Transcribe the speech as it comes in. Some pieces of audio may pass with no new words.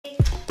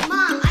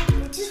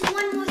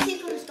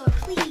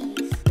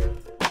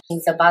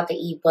things about the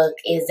ebook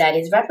is that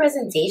it's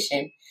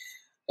representation.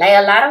 Like,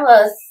 a lot of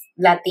us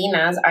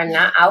Latinas are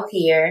not out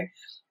here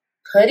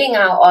putting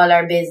out all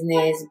our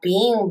business,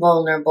 being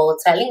vulnerable,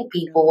 telling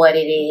people what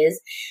it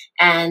is,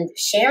 and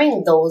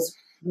sharing those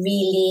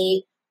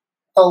really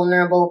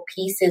vulnerable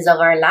pieces of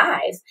our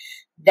lives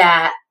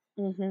that,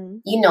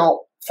 you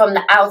know, from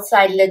the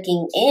outside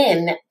looking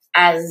in,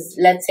 as,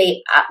 let's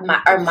say,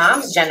 our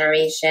mom's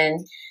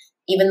generation,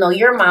 even though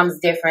your mom's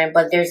different,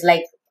 but there's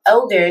like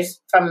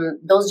elders from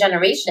those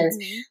generations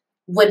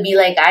would be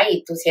like,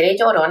 "Ay, tú si eres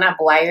llorona,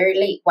 but why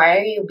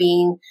are you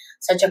being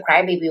such a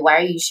crybaby? Why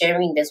are you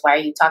sharing this? Why are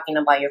you talking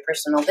about your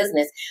personal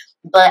business?"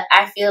 But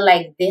I feel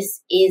like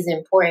this is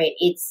important.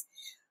 It's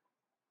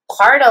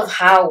part of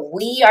how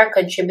we are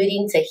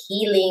contributing to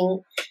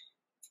healing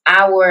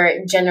our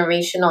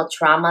generational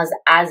traumas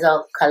as a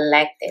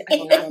collective. I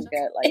don't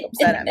get like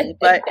upset at me,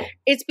 but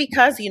it's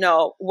because, you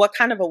know, what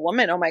kind of a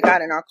woman, oh my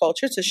God, in our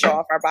culture to show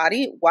off our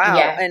body. Wow.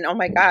 Yeah. And oh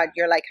my God,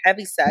 you're like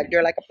heavy set.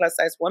 You're like a plus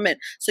size woman.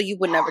 So you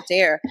would never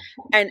dare.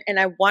 And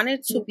I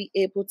wanted to be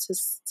able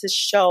to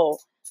show,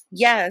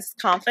 yes,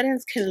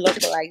 confidence can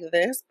look like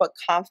this, but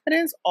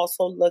confidence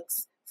also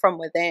looks from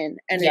within,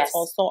 and it's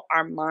also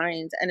our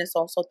mind, and it's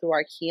also through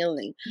our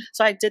healing.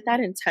 So I did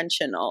that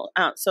intentional.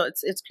 So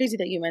it's crazy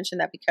that you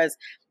mentioned that, because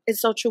it's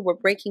so true. We're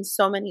breaking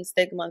so many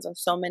stigmas on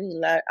so many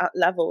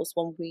levels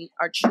when we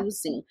are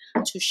choosing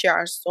to share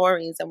our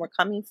stories, and we're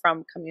coming from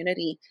a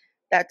community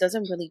that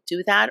doesn't really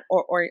do that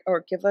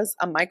or give us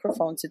a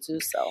microphone to do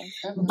so.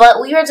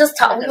 But we were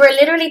we were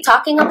literally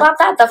talking about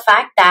that, the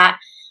fact that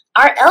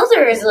our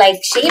elders like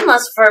shame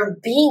us for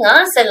being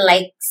us and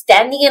like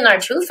standing in our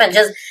truth and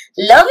just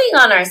loving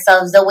on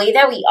ourselves the way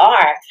that we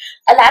are.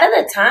 A lot of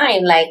the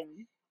time, like,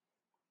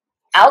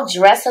 I'll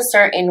dress a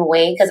certain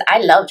way because I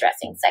love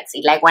dressing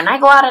sexy. Like, when I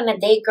go out on a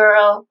date,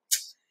 girl,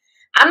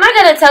 I'm not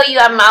going to tell you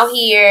I'm out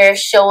here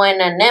showing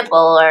a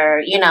nipple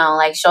or, you know,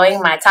 like showing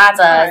my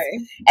tatas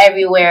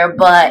everywhere.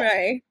 But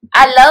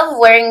I love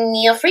wearing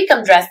me a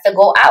freakum dress to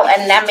go out,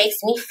 and that makes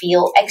me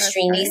feel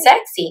extremely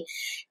sexy.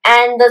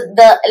 And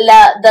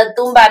the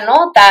tumba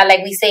nota,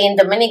 like we say in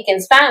Dominican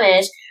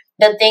Spanish,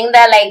 the thing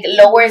that like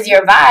lowers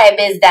your vibe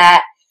is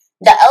that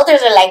the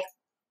elders are like,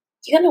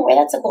 "You gonna wear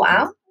that to go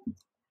out?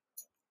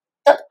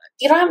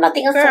 You don't have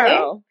nothing else to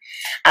wear?"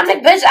 I'm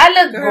like, "Bitch,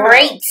 I look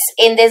great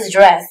in this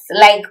dress.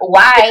 Like,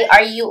 why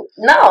are you?"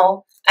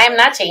 No, I'm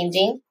not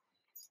changing.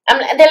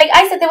 They're like,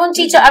 "I said they won't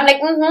chicho." I'm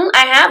like,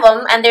 I have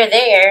them, and they're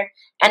there,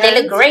 and they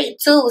look great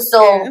too.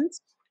 So,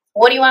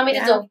 what do you want me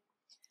to do?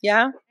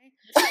 Yeah.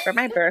 For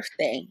my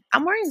birthday,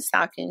 I'm wearing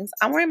stockings,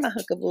 I'm wearing my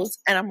hookah boots,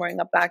 and I'm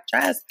wearing a black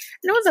dress.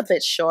 And it was a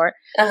bit short.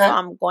 So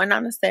I'm going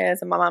down the stairs,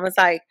 and my mom was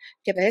like,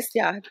 "Que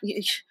bestia,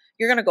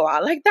 you're going to go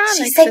out like that?"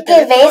 She said,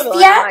 "Que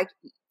bestia?"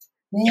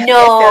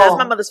 No, that's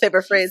my mother's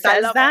favorite phrase.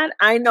 Says that,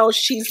 I know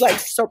she's like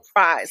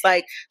surprised.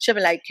 Like, she'll be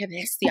like, "Que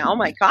bestia, oh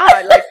my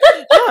God!" Like,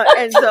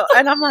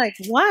 and I'm like,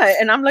 "What?"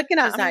 And I'm looking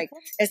at, I'm like,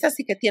 "Esta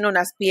sí que tiene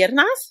unas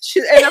piernas."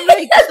 And I'm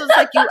like, "This is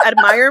like, you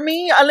admire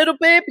me a little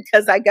bit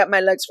because I got my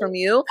legs from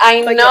you."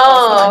 I know.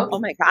 Like, oh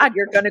my God,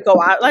 you're gonna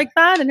go out like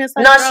that? And it's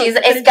like, no, she's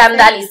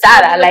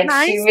escandalizada. Like,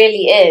 she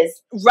really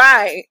is.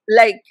 Right.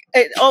 Like,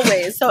 it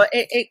always. So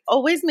it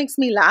always makes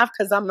me laugh,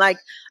 because I'm like,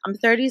 I'm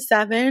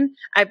 37.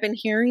 I've been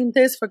hearing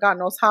this for God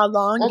knows how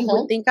long. You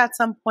would think at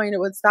some point it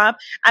would stop.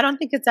 I don't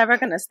think it's ever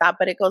going to stop,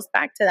 but it goes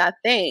back to that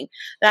thing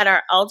that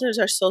our elders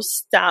are so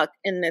stuck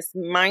in this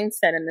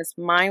mindset and this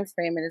mind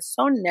frame, and it's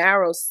so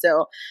narrow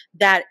still,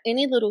 that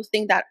any little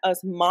thing that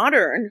us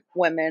modern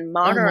women,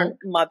 modern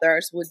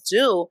mothers would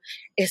do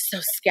is so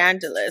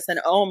scandalous. And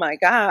oh my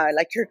God,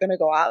 like, you're going to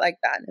go out like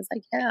that. And it's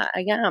like, yeah,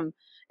 I am.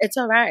 It's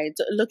all right.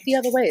 Look the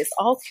other way. It's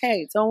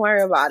okay. Don't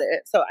worry about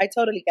it. So I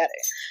totally get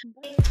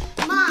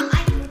it. Mom,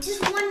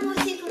 just one more